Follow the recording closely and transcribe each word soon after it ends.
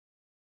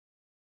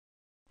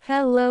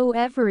Hello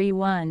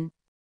everyone.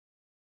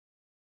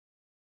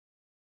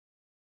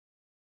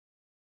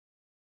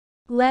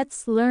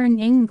 Let's learn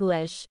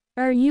English.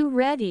 Are you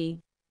ready?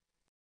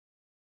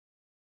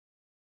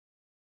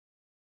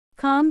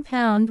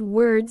 Compound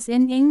words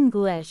in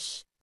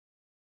English.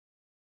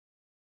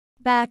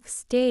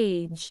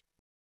 Backstage.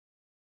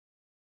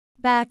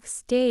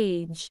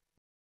 Backstage.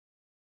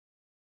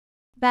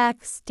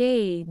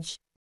 Backstage.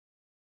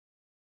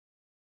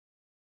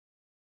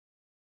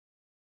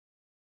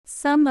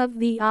 Some of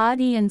the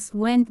audience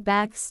went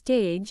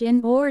backstage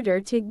in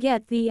order to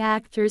get the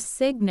actor's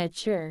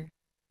signature.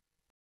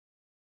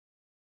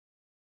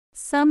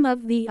 Some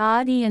of the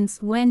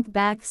audience went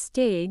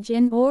backstage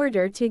in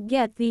order to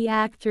get the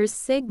actor's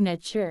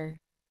signature.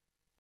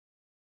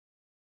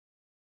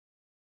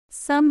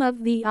 Some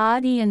of the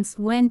audience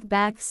went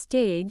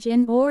backstage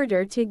in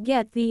order to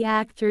get the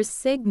actor's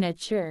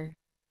signature.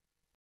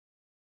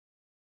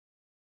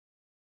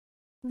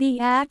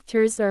 The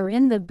actors are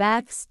in the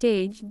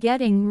backstage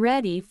getting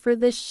ready for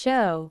the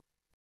show.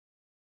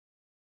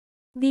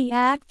 The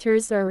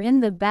actors are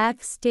in the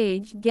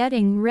backstage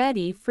getting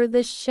ready for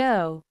the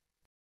show.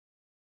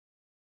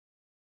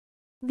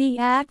 The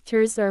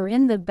actors are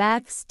in the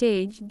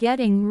backstage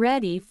getting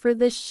ready for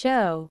the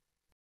show.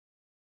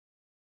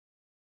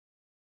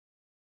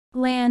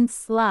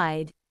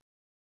 Landslide.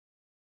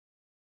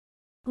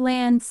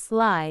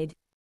 Landslide.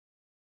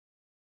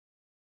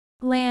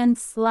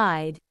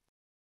 Landslide.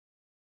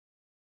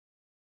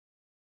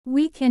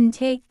 We can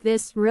take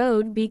this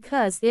road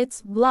because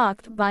it's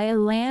blocked by a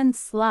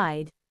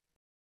landslide.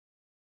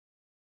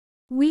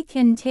 We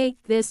can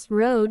take this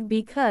road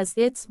because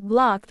it's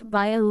blocked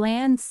by a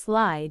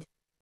landslide.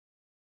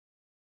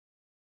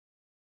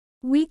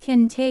 We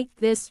can take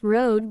this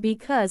road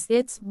because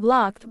it's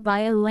blocked by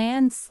a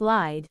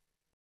landslide.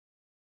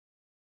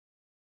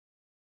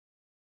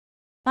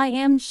 I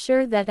am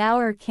sure that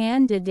our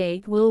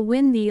candidate will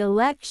win the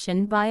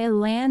election by a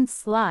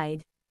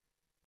landslide.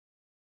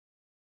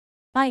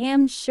 I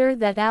am sure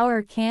that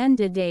our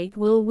candidate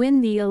will win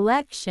the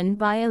election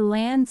by a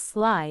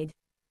landslide.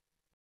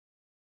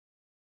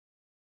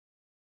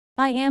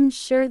 I am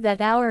sure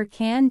that our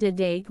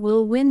candidate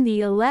will win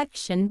the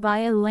election by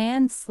a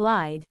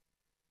landslide.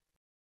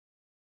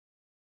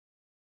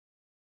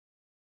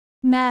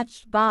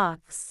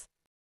 Matchbox.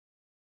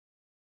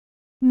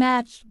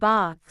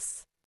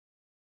 Matchbox.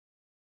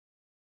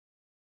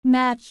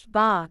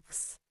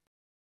 Matchbox.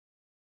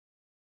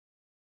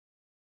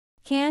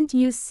 Can't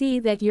you see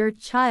that your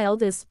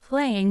child is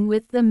playing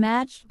with the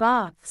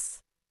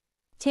matchbox?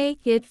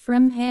 Take it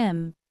from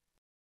him.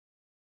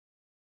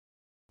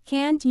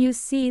 Can't you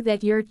see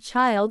that your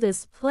child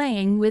is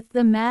playing with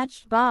the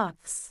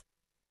matchbox?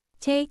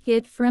 Take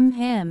it from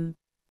him.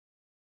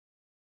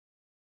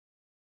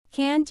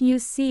 Can't you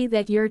see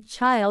that your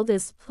child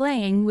is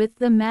playing with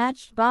the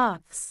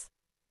matchbox?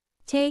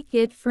 Take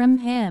it from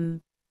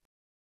him.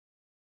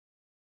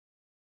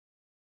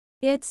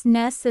 It's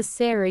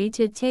necessary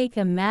to take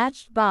a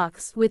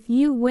matchbox with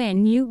you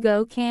when you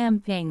go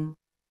camping.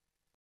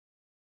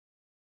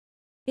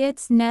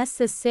 It's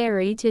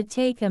necessary to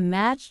take a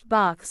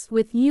matchbox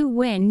with you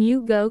when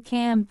you go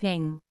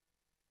camping.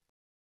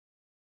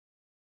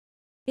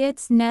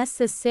 It's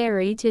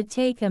necessary to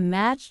take a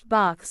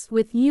matchbox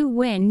with you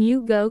when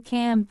you go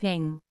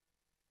camping.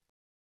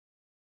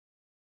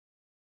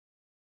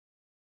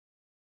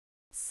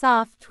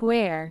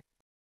 Software.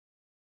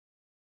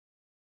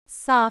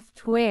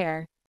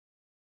 Software.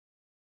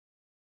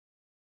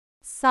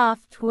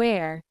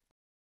 Software.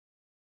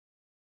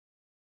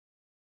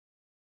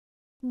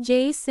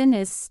 Jason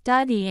is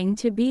studying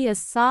to be a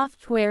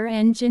software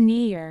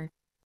engineer.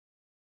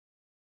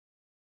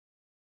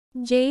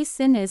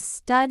 Jason is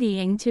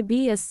studying to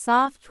be a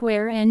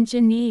software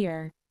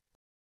engineer.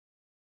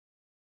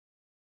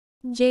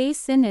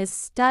 Jason is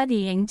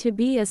studying to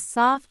be a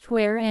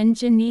software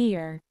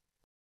engineer.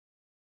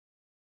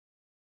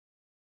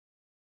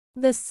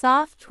 The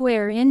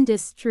software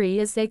industry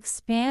is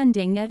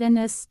expanding at an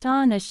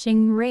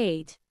astonishing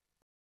rate.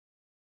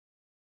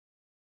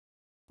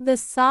 The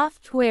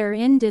software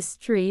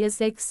industry is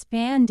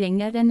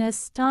expanding at an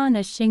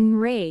astonishing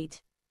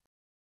rate.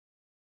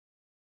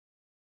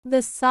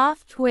 The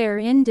software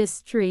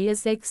industry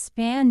is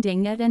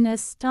expanding at an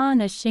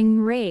astonishing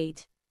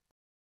rate.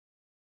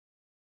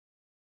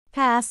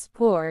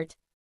 Passport.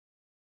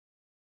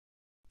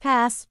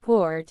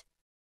 Passport.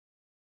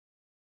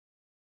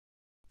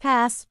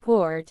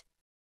 Passport.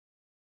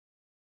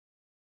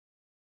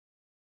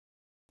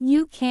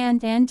 You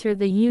can't enter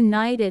the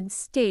United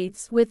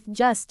States with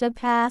just a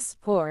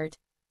passport.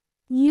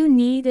 You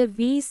need a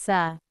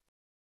visa.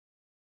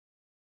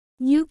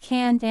 You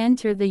can't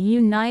enter the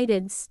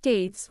United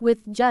States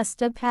with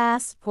just a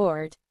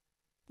passport.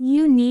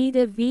 You need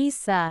a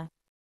visa.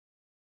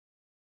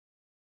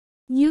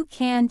 You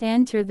can't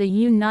enter the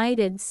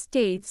United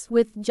States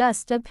with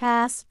just a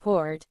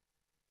passport.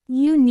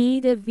 You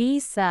need a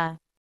visa.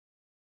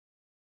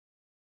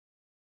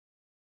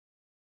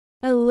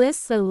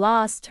 Alyssa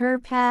lost her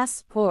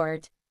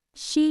passport.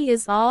 She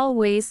is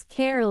always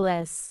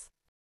careless.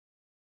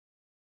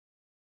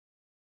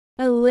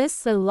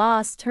 Alyssa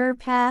lost her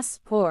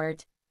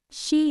passport.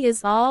 She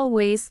is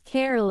always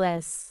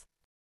careless.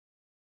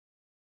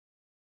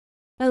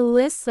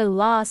 Alyssa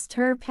lost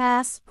her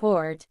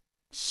passport.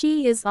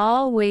 She is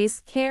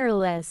always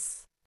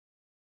careless.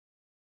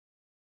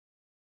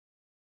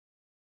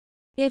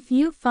 If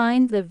you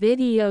find the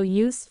video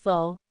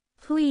useful,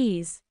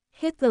 please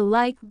hit the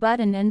like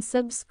button and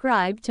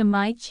subscribe to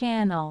my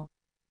channel.